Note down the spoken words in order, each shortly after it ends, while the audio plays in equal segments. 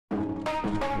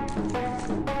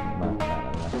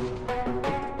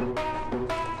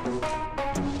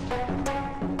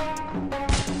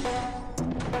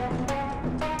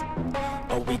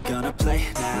Oh, we gonna play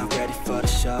now, ready for the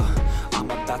show. I'm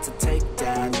about to take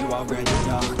down, you already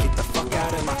know. Get the fuck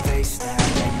out of my face now,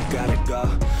 yeah, you gotta go.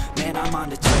 Man, I'm on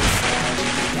the chase now,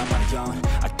 leave me on my own.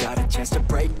 I got a chance to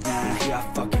break now, here I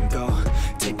fucking go.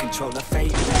 Take control of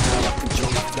fate now, I'll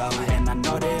control my flow. And I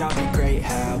know that I'll be great,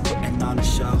 how, putting on a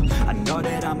show. I know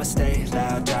that I'ma stay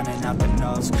loud, drowning out the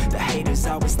noise. The haters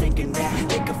always thinking that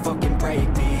they could fucking break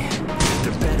me.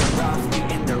 They're better off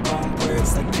eating their own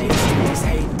words like pastries.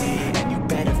 Hate me, and you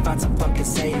better find some fucking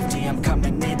safety. I'm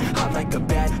coming in hot like a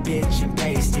bad bitch and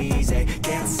pasties. They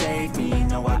can't save me,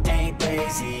 no I ain't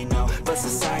lazy, no. But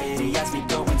society has me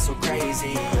going so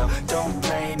crazy, yo. Don't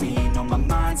play me, no my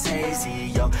mind's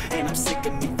hazy, yo. And I'm sick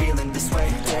of me feeling this way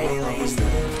daily.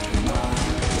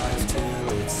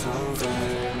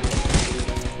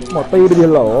หมดตีไปดี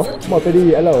เหรอหมดไปดี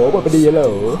อะเหรอหมดไปดีอะเหรอ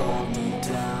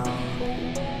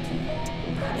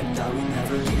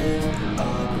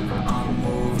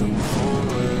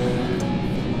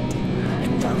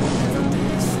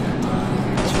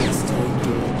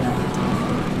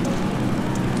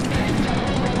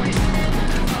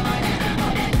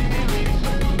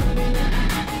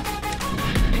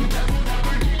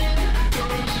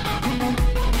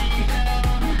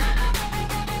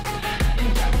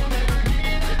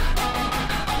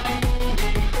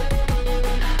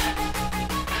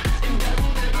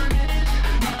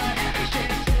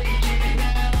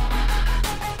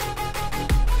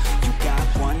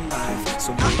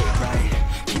So make it right.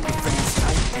 Keep your friends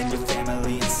tight and your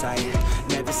family in sight.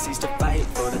 Never cease to fight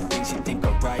for the things you think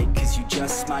are right. Cause you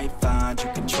just might find you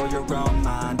control your own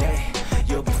mind, eh?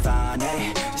 You'll be fine,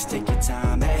 eh? Just take your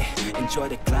time, eh? Enjoy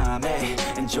the climb, eh?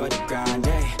 Enjoy the grind,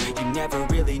 eh? You never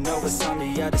really know what's on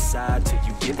the other side till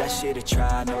you give that shit a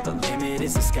try. Know the limit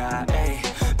is the sky, eh?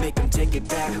 Make them take it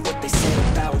back, what they said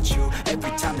about you.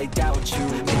 Every time they doubt you,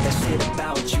 make that shit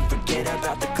about you. Forget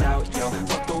about the clout, yo.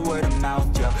 Fuck the word of mouth,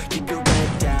 yo. Keep your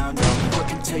head down, yo. Work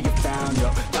until you found, yo.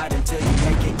 Fight until you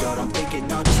make it, yo. Don't think it,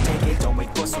 no, just take it. Don't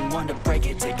wait for someone to break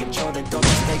it. Take control, then don't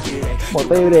just take it, eh? You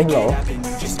can make it happen,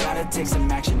 you just gotta take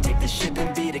some action. Take the ship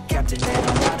and be the captain, man.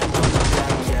 I'm not alone with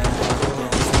that, yeah.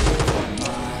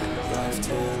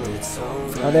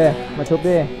 เอาดิมาชุบ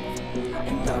ดิ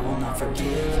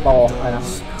ต่ออะไรนะ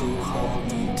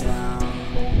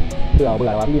เบื่อ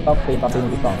วะพี่ต้องตีตี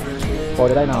1 2โปร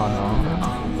จะได้นอนเนาะ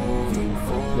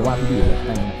เดี๋ยวว่าพี่ดีเลยอะไ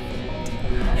รเงี้ย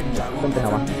เริ่มเป็นอ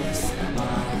ะไรวะ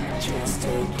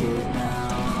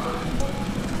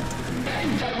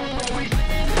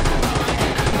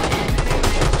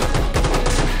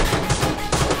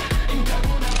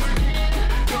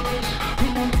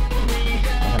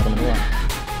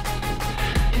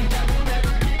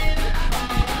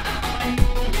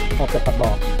ออกจากตัดบอ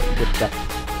กหยุดจับ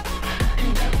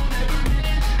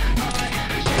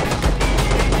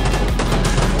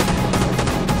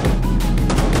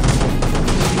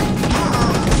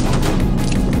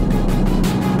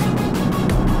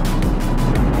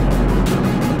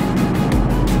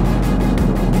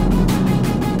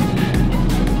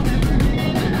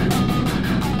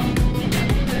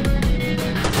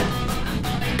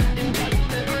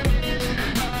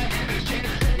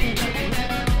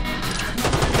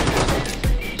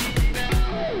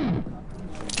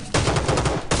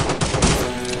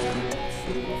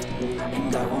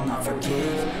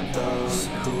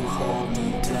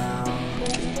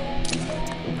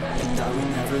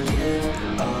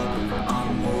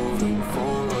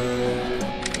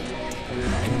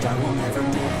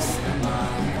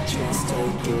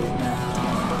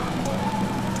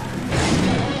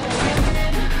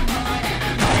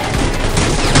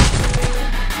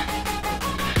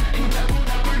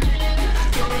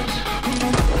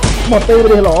หมดตีไป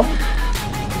เลยเหรอ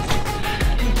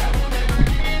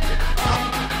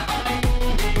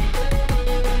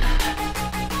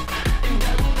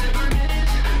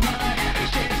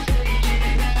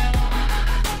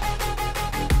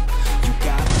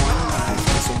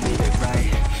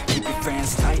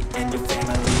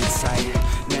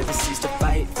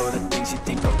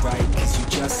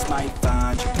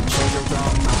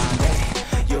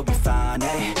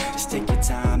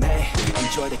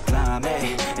Enjoy the climb, eh?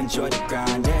 Enjoy the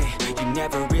grind, eh? You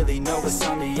never really know what's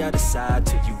on the other side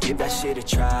till you give that shit a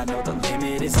try. Know the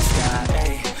limit is the sky,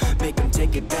 eh? Make them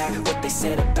take it back, what they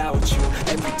said about you.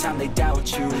 Every time they doubt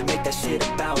you, make that shit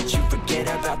about you. Forget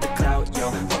about the clout, yo.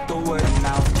 Fuck the word of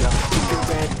mouth, yo. Keep your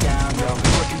head down, yo.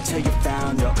 Work until you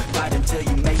found, yo. Fight until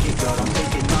you make it, yo. Don't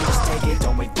think it, no, just take it.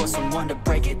 Don't wait for someone to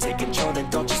break it. Take control, then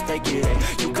don't just take it, eh?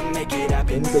 You can make it happen.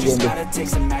 happens. Just gotta take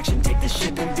some action, take the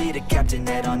ship and be the captain.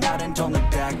 Head on out and don't look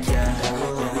back, yeah. I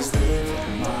will always live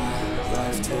my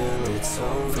life till it's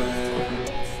over,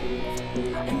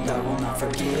 and I will not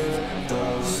forgive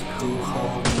those who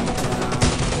hold me down,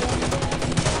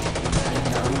 and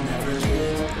I will never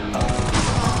give up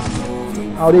on moving.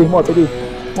 เอาดิหมดไปดิ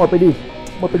หมดไปดิ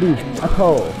หมดไปดิอะโธ